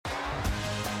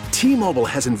T-Mobile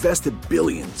has invested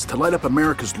billions to light up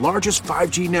America's largest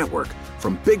 5G network,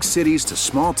 from big cities to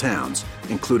small towns,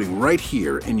 including right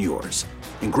here in yours.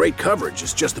 And great coverage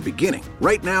is just the beginning.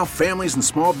 Right now, families and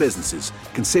small businesses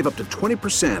can save up to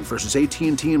 20% versus AT&T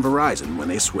and Verizon when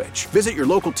they switch. Visit your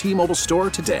local T-Mobile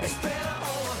store today.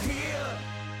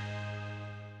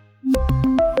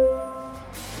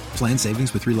 Plan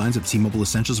savings with 3 lines of T-Mobile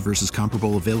Essentials versus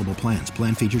comparable available plans.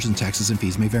 Plan features and taxes and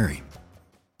fees may vary.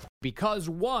 Because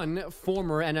one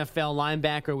former NFL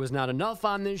linebacker was not enough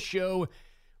on this show,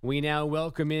 we now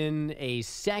welcome in a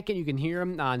second. You can hear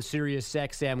him on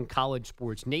SiriusXM College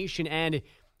Sports Nation and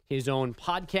his own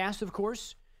podcast, of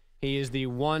course. He is the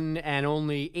one and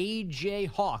only A.J.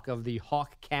 Hawk of the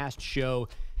Hawkcast Show,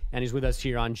 and he's with us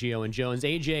here on Gio and Jones.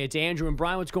 A.J., it's Andrew and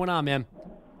Brian. What's going on, man?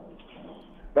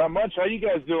 Not much. How you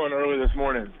guys doing early this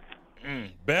morning?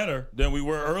 Better than we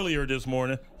were earlier this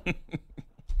morning.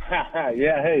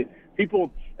 Yeah, hey,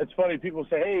 people, it's funny. People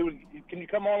say, hey, can you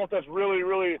come on with us really,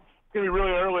 it's going to be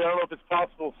really early. I don't know if it's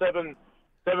possible, 7:30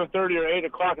 or 8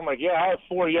 o'clock. I'm like, yeah, I have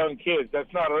 4 young kids.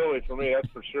 That's not early for me,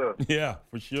 that's for sure. Yeah,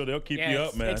 for sure. They'll keep you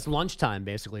up, man. It's lunchtime,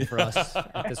 basically, for us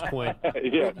at this point.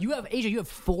 Yeah. AJ, you have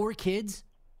 4 kids?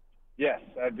 Yes,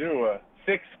 I do.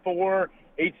 6, 4,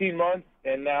 18 months,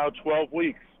 and now 12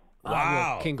 weeks.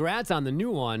 Wow. Well, congrats on the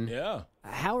new one. Yeah.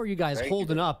 How are you guys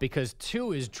holding up? Because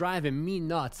 2 is driving me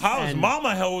nuts. How's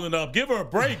Mama holding up? Give her a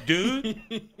break, dude.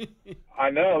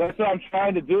 I know. That's what I'm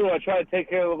trying to do. I try to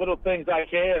take care of the little things I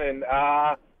can. And,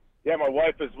 yeah, my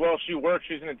wife as well. She works.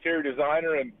 She's an interior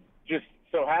designer. And just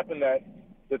so happened that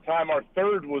the time our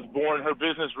third was born, her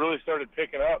business really started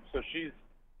picking up. So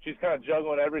she's kind of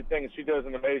juggling everything, and she does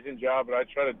an amazing job. And I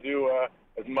try to do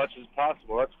as much as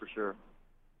possible, that's for sure.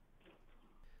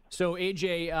 So,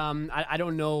 AJ, I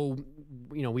don't know,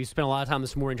 we spent a lot of time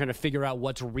this morning trying to figure out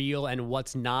what's real and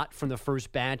what's not from the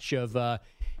first batch of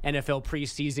NFL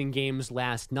preseason games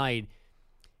last night.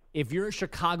 If you're a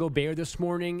Chicago Bear this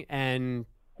morning and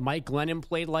Mike Glennon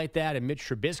played like that and Mitch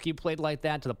Trubisky played like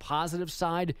that to the positive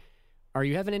side, are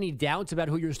you having any doubts about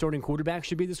who your starting quarterback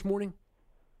should be this morning?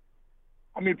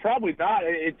 I mean, probably not.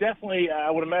 It definitely,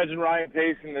 I would imagine Ryan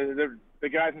Pace and the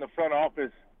guys in the front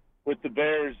office with the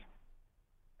Bears,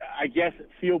 I guess,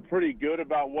 feel pretty good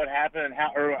about what happened and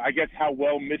how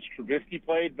well Mitch Trubisky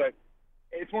played. But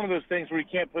it's one of those things where you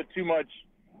can't put too much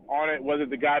on it, whether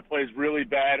the guy plays really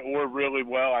bad or really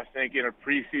well, I think, in a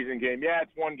preseason game. Yeah,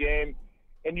 it's one game,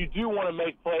 and you do want to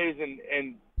make plays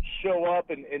and show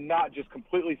up and not just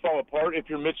completely fall apart if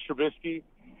you're Mitch Trubisky.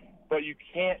 But you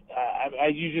can't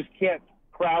you just can't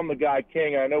crown the guy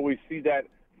king. I know we see that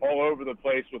all over the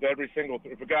place with every single –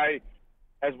 if a guy –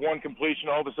 has one completion,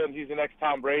 all of a sudden he's the next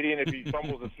Tom Brady, and if he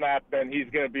fumbles a snap, then he's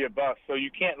going to be a bust. So you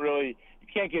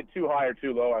can't get too high or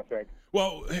too low, I think.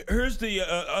 Well, here's the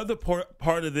other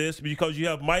part of this, because you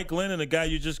have Mike Glennon, a guy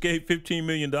you just gave $15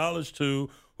 million to,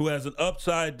 who has an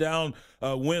upside-down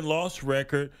win-loss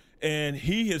record, and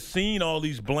he has seen all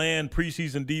these bland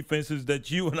preseason defenses that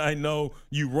you and I know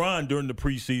you run during the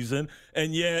preseason,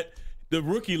 and yet the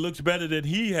rookie looks better than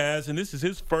he has, and this is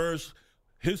his first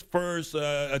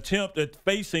attempt at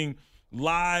facing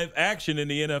live action in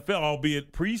the NFL,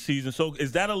 albeit preseason. So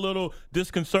is that a little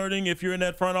disconcerting if you're in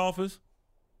that front office?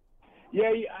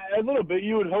 Yeah, a little bit.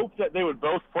 You would hope that they would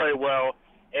both play well.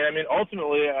 And, I mean,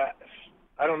 ultimately,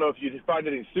 I don't know if you find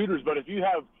any suitors, but if you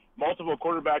have multiple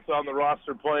quarterbacks on the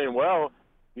roster playing well,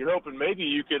 you're hoping maybe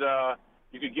you could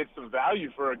get some value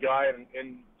for a guy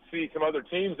and see some other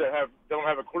teams that don't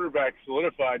have a quarterback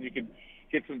solidified. You could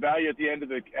get some value at the end of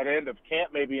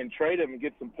camp maybe and trade him and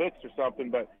get some picks or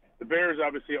something. But the Bears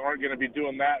obviously aren't going to be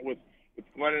doing that with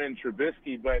Glennon and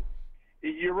Trubisky. But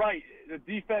you're right. The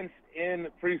defense in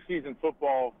preseason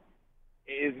football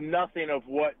is nothing of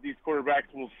what these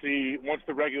quarterbacks will see once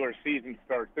the regular season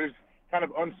starts. There's kind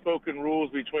of unspoken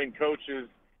rules between coaches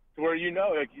to where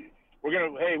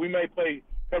we may play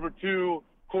cover 2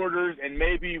 quarters and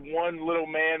maybe one little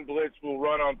man blitz will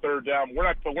run on third down. We're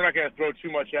not going to throw too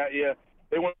much at you.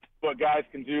 They want to see what guys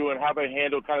can do and how they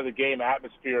handle kind of the game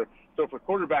atmosphere. So for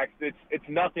quarterbacks, it's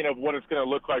nothing of what it's going to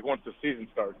look like once the season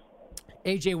starts.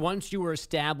 AJ, once you were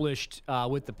established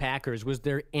with the Packers, was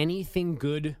there anything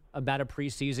good about a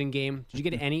preseason game? Did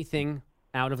you get anything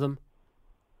out of them?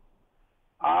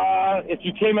 If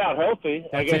you came out healthy,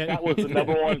 I guess that was the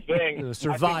number one thing.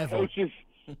 Survival. Coaches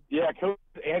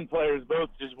and players both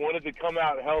just wanted to come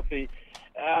out healthy.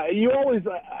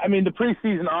 The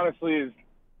preseason honestly is,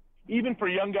 even for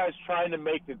young guys trying to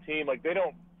make the team,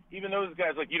 even those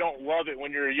guys, you don't love it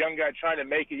when you're a young guy trying to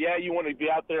make it. Yeah, you want to be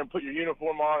out there and put your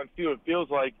uniform on and see what it feels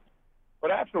like.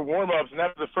 But after warm-ups and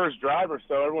after the first drive or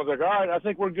so, everyone's like, all right, I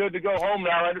think we're good to go home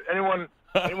now. Anyone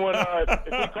And when if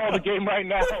we call the game right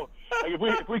now, like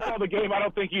if we call the game, I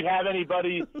don't think you'd have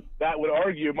anybody that would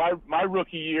argue. My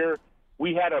rookie year,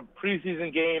 we had a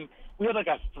preseason game. We had like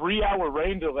a 3-hour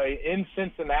rain delay in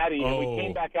Cincinnati, and we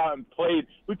came back out and played.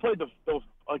 We played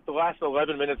the last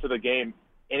 11 minutes of the game,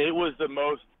 and it was the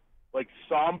most like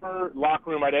somber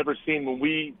locker room I'd ever seen when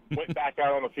we went back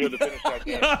out on the field to finish that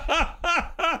game.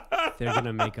 They're going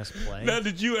to make us play. Now,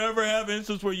 did you ever have an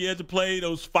instance where you had to play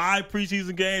those 5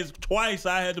 preseason games? Twice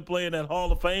I had to play in that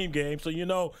Hall of Fame game. So,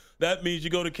 that means you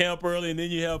go to camp early and then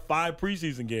you have 5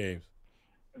 preseason games.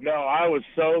 No, I was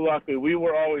so lucky. We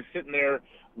were always sitting there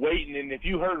waiting, and if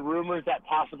you heard rumors that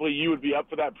possibly you would be up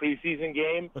for that preseason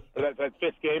game, or that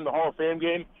 5th game, the Hall of Fame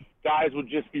game, guys would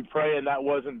just be praying that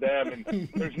wasn't them. And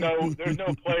there's no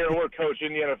player or coach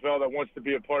in the NFL that wants to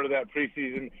be a part of that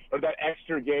preseason or that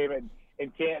extra game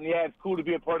in Canton. Yeah, it's cool to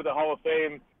be a part of the Hall of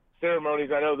Fame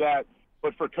ceremonies. I know that.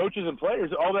 But for coaches and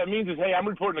players, all that means is, hey, I'm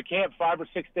reporting to camp 5 or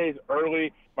 6 days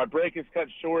early. My break is cut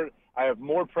short. I have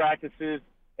more practices.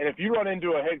 And if you run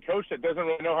into a head coach that doesn't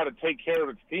really know how to take care of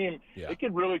its team, it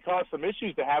could really cause some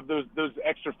issues to have those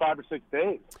extra 5 or 6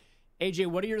 days. AJ,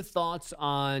 what are your thoughts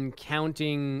on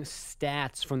counting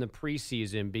stats from the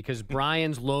preseason? Because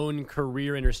Brian's lone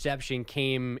career interception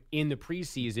came in the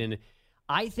preseason.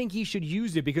 I think he should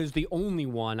use it because the only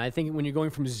one. I think when you're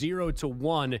going from 0 to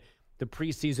 1, the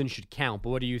preseason should count. But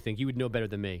what do you think? You would know better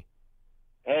than me.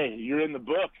 Hey, you're in the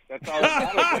books. That's all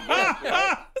that matters,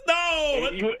 right? No!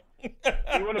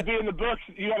 Hey, you want to be in the books.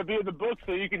 You got to be in the books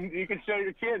so you can show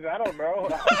your kids. I don't know.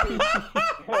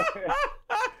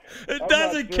 It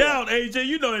doesn't count, AJ.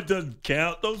 You know it doesn't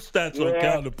count. Those stats don't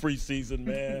count in the preseason,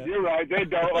 man. You're right. They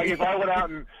don't. Like if I went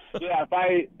out and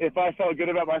if I felt good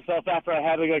about myself after I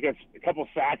had like a couple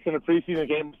sacks in a preseason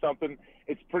game or something,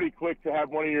 it's pretty quick to have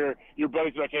one of your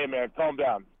buddies like, hey man, calm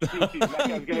down.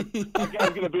 That guy's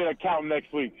gonna be an accountant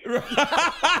next week.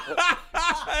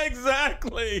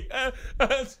 Exactly.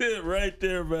 That's it right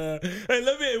there, man.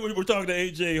 Hey, we're talking to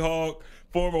AJ Hawk,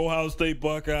 former Ohio State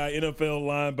Buckeye, NFL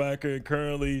linebacker, and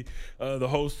currently the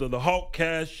host of the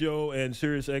Hawkcast show and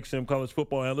Sirius XM college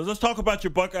football analyst. Let's talk about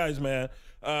your Buckeyes, man.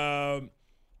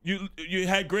 You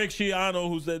had Greg Schiano,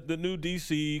 who's the new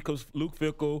DC, because Luke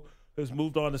Fickell has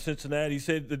moved on to Cincinnati. He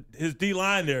said that his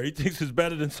D-line there, he thinks is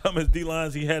better than some of his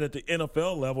D-lines he had at the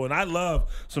NFL level. And I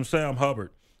love some Sam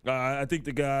Hubbard. I think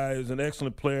the guy is an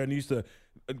excellent player, needs to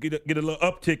get a little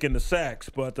uptick in the sacks,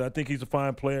 but I think he's a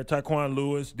fine player. Taquan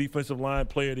Lewis, defensive line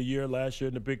player of the year last year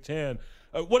in the Big Ten.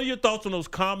 What are your thoughts on those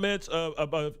comments of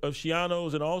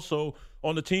Schiano's and also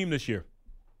on the team this year?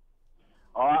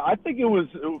 I think it was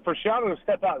for Schiano to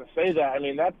step out and say that. I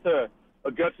mean, that's a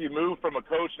gutsy move from a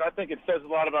coach, and I think it says a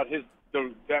lot about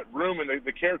that room and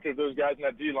the character of those guys in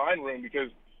that D-line room, because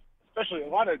especially a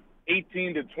lot of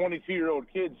 18 to 22-year-old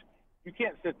kids, you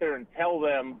can't sit there and tell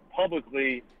them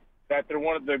publicly that they're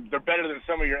better than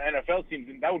some of your NFL teams,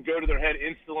 and that would go to their head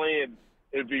instantly, and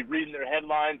it would be reading their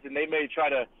headlines, and they may try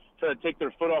to take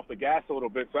their foot off the gas a little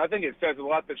bit. So I think it says a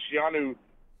lot that Schiano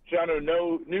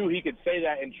knew he could say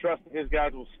that and trust that his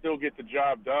guys will still get the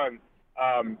job done.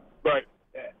 But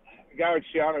a guy like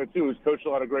Schiano too has coached a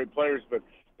lot of great players, but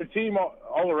the team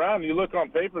all around, you look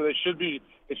on paper, it should be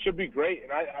great.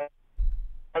 And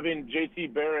having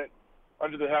JT Barrett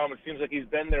under the helm, it seems like he's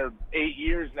been there 8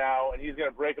 years now, and he's going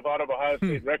to break a lot of Ohio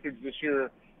State records this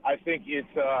year. I think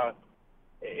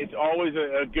it's always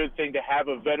a good thing to have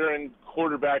a veteran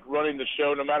quarterback running the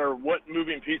show, no matter what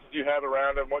moving pieces you have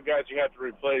around him, what guys you have to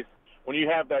replace. When you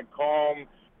have that calm,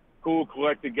 cool,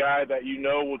 collected guy that you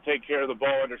know will take care of the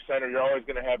ball under center, you're always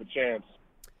going to have a chance.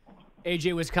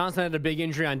 AJ, Wisconsin had a big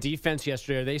injury on defense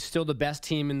yesterday. Are they still the best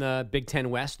team in the Big Ten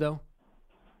West, though?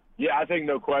 Yeah, I think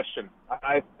no question.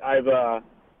 I've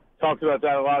talked about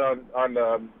that a lot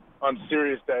on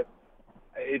Sirius, that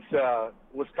it's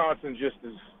Wisconsin just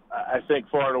is, I think,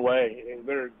 far and away.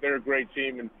 They're a great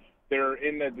team, and they're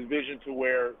in the division to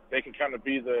where they can kind of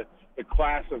be the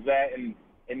class of that and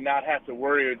not have to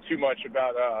worry too much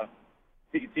about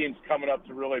teams coming up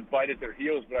to really bite at their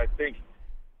heels. But I think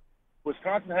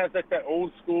Wisconsin has that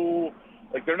old school,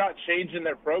 like they're not changing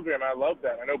their program. I love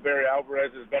that. I know Barry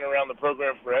Alvarez has been around the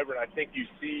program forever, and I think you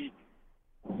see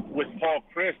with Paul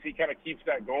Chryst, he kind of keeps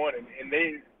that going, and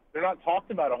they're not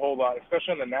talked about a whole lot,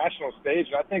 especially on the national stage.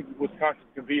 And I think Wisconsin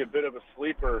could be a bit of a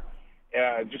sleeper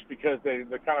just because they're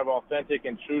kind of authentic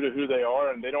and true to who they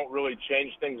are, and they don't really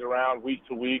change things around week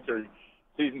to week or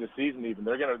season to season even.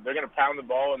 They're gonna pound the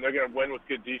ball, and they're going to win with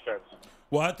good defense.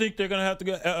 Well, I think they're going to have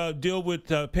to deal with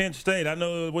Penn State. I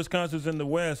know Wisconsin's in the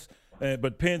West,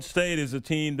 but Penn State is a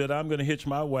team that I'm going to hitch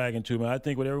my wagon to, man. I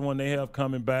think with everyone they have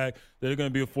coming back, they're going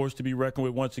to be a force to be reckoned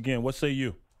with once again. What say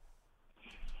you?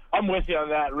 I'm with you on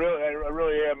that. Really, I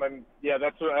really am. And yeah,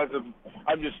 that's what,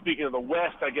 I'm just speaking of the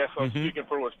West, I guess. I'm speaking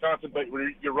for Wisconsin, but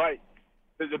you're right.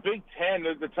 The Big Ten,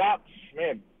 the top,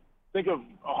 man. Think of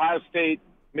Ohio State,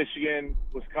 Michigan,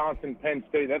 Wisconsin, Penn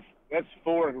State. That's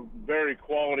 4 very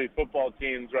quality football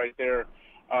teams right there.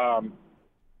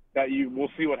 That we'll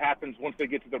see what happens once they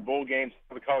get to their bowl games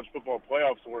for the college football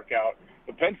playoffs work out.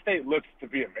 But Penn State looks to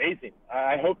be amazing.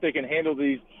 I hope they can handle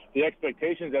the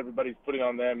expectations everybody's putting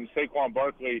on them. Saquon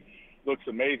Barkley looks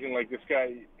amazing. Like this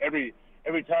guy, every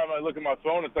time I look at my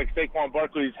phone, it's like Saquon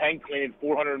Barkley's hang cleaning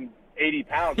 480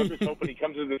 pounds. I'm just hoping he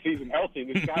comes into the season healthy.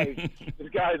 This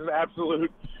guy is an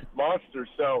absolute monster.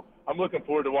 So I'm looking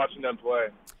forward to watching them play.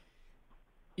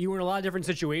 You were in a lot of different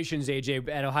situations, AJ,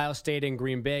 at Ohio State and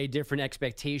Green Bay, different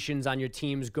expectations on your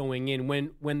teams going in.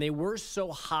 When they were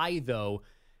so high, though,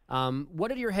 what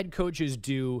did your head coaches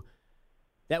do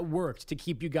that worked to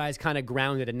keep you guys kind of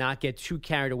grounded and not get too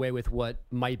carried away with what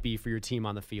might be for your team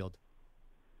on the field?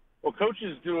 Well,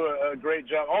 coaches do a great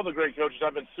job. All the great coaches,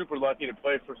 I've been super lucky to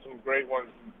play for some great ones.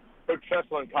 Coach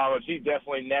Tressel in college, he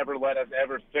definitely never let us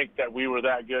ever think that we were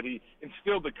that good. He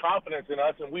instilled the confidence in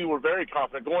us, and we were very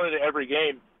confident. Going into every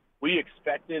game, we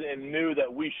expected and knew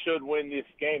that we should win this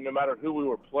game no matter who we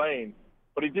were playing.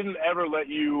 But he didn't ever let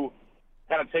you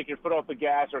kind of take your foot off the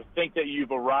gas or think that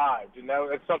you've arrived. And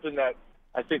that's something that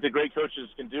I think the great coaches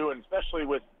can do, and especially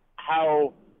with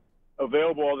how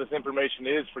available all this information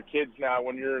is for kids now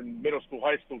when you're in middle school,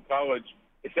 high school, college.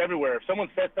 It's everywhere. If someone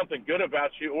says something good about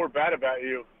you or bad about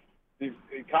you, these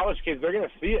college kids, they're going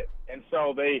to see it. And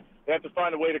so they have to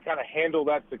find a way to kind of handle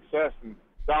that success. And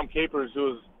Dom Capers, who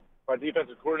was my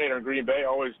defensive coordinator in Green Bay,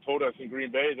 always told us in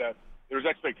Green Bay that there was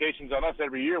expectations on us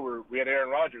every year where we had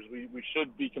Aaron Rodgers. We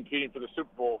should be competing for the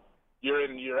Super Bowl year in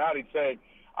and year out. He'd say,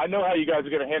 I know how you guys are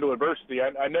going to handle adversity.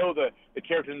 I know the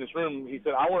character in this room. He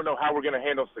said, I want to know how we're going to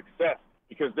handle success,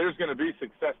 because there's going to be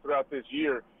success throughout this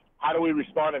year. How do we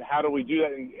respond, and how do we do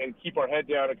that and keep our head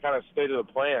down and kind of stay to the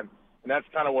plan? And that's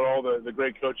kind of what all the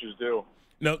great coaches do.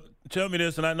 Now, tell me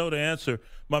this, and I know the answer.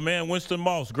 My man Winston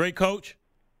Moss, great coach?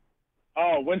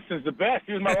 Oh, Winston's the best.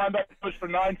 He was my linebacker coach for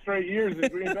 9 straight years in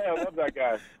Green Bay. I love that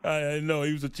guy. I know.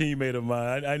 He was a teammate of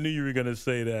mine. I knew you were going to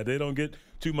say that. They don't get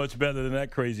too much better than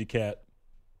that crazy cat.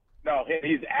 No,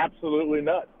 he's absolutely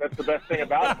nuts. That's the best thing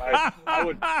about him.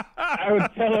 I would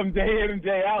tell him day in and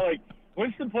day out, like,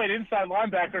 Winston played inside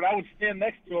linebacker, and I would stand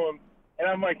next to him, and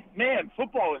I'm like, man,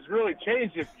 football has really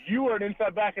changed. If you are an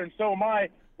inside backer and so am I,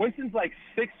 Winston's like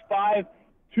 6'5",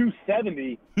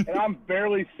 270, and I'm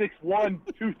barely 6'1",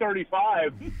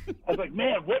 235. I was like,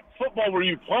 man, what football were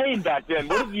you playing back then?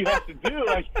 What did you have to do?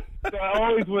 Like, so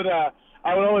I would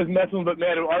always mess with him, but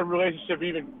man, our relationship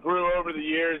even grew over the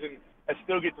years, and I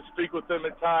still get to speak with him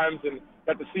at times, and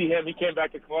got to see him. He came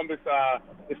back to Columbus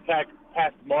this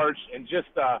past March, and just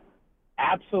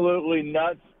absolutely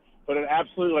nuts, but an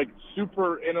absolute like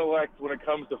super intellect when it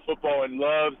comes to football, and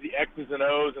loves the X's and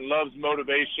O's and loves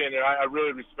motivation, and I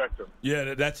really respect him.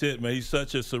 Yeah, that's it, man. He's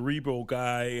such a cerebral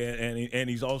guy, and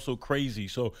he's also crazy.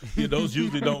 So those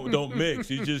usually don't mix.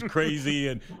 He's just crazy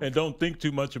and don't think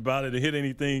too much about it to hit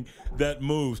anything that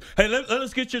moves. Hey, let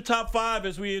us get your top 5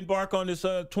 as we embark on this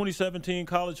 2017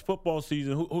 college football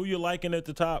season. Who you liking at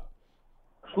the top?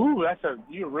 Ooh,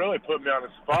 you really put me on the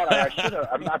spot.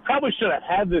 I probably should have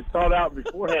had this thought out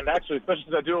beforehand, actually, especially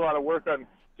since I do a lot of work on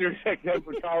SiriusXM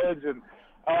for college. And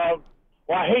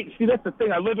that's the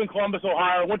thing. I live in Columbus,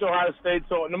 Ohio. I went to Ohio State,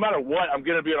 so no matter what, I'm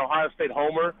going to be an Ohio State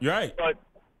homer. You're right. But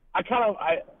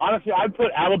honestly, I'd put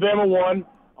Alabama 1,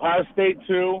 Ohio State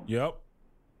 2. Yep.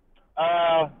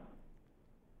 How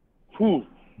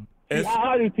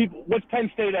do people? What's Penn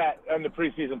State at in the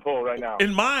preseason poll right now?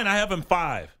 In mine, I have them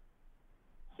 5.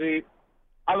 See,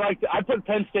 I put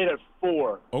Penn State at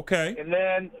 4. Okay. And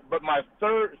then, but my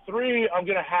 3, I'm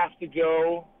going to have to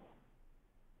go.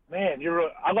 Man,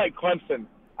 I like Clemson.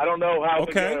 I don't know how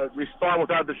they're going to respond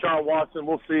without Deshaun Watson.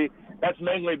 We'll see. That's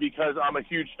mainly because I'm a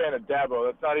huge fan of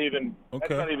Dabo. That's not even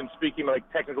speaking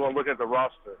like technical and looking at the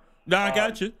roster. No, I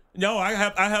got you. No, I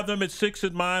have them at 6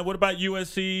 in mine. What about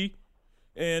USC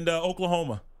and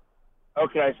Oklahoma?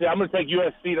 Okay, see, I'm going to take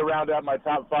USC to round out my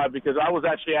top 5, because I was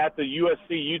actually at the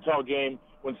USC-Utah game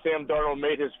when Sam Darnold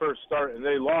made his first start, and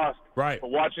they lost. Right. But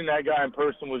watching that guy in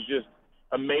person was just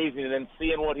amazing, and then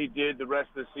seeing what he did the rest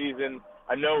of the season,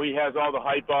 I know he has all the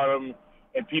hype on him,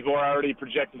 and people are already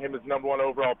projecting him as number 1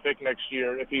 overall pick next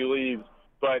year if he leaves.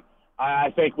 But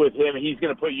I think with him, he's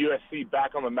going to put USC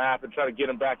back on the map and try to get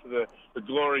him back to the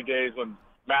glory days when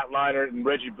Matt Leinart and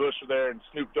Reggie Bush were there, and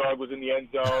Snoop Dogg was in the end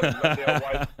zone, and Rondale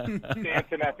White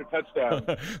dancing after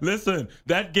touchdown. Listen,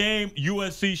 that game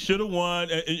USC should have won.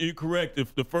 You're correct.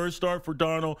 If the first start for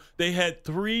Darnold, they had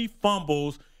 3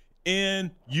 fumbles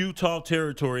in Utah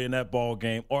territory in that ball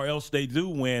game, or else they do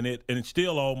win it and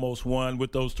still almost won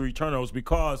with those 3 turnovers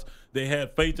because they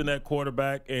had faith in that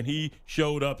quarterback and he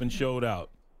showed up and showed out.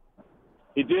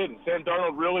 He did. Sam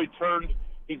Darnold really turned.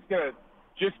 He's going to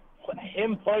just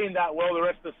him playing that well the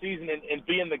rest of the season and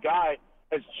being the guy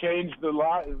has changed the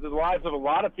lives of a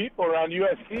lot of people around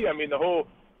USC. I mean,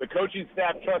 the coaching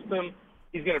staff trusts him.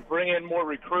 He's going to bring in more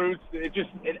recruits. It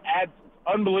adds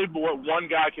unbelievable what one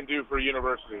guy can do for a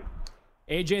university.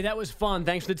 AJ, that was fun.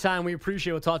 Thanks for the time. We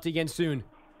appreciate it. We'll talk to you again soon.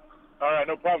 All right,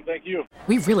 no problem. Thank you.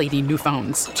 We really need new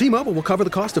phones. T-Mobile will cover the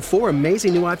cost of 4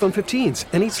 amazing new iPhone 15s,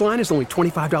 and each line is only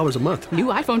 $25 a month. New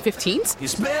iPhone 15s?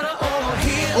 It's better over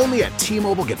here. Only at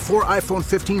T-Mobile, get 4 iPhone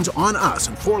 15s on us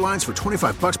and 4 lines for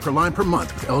 $25 per line per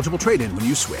month with eligible trade-in when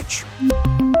you switch.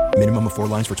 Minimum of 4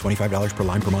 lines for $25 per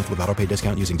line per month with autopay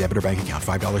discount using debit or bank account.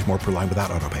 $5 more per line without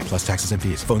autopay, plus taxes and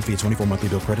fees. Phone fee at 24 monthly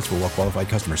bill credits for well-qualified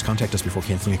customers. Contact us before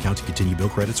canceling account to continue bill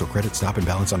credits or credit stop and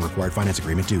balance on required finance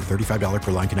agreement due. $35 per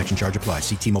line connection charge applies.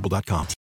 See T-Mobile.com.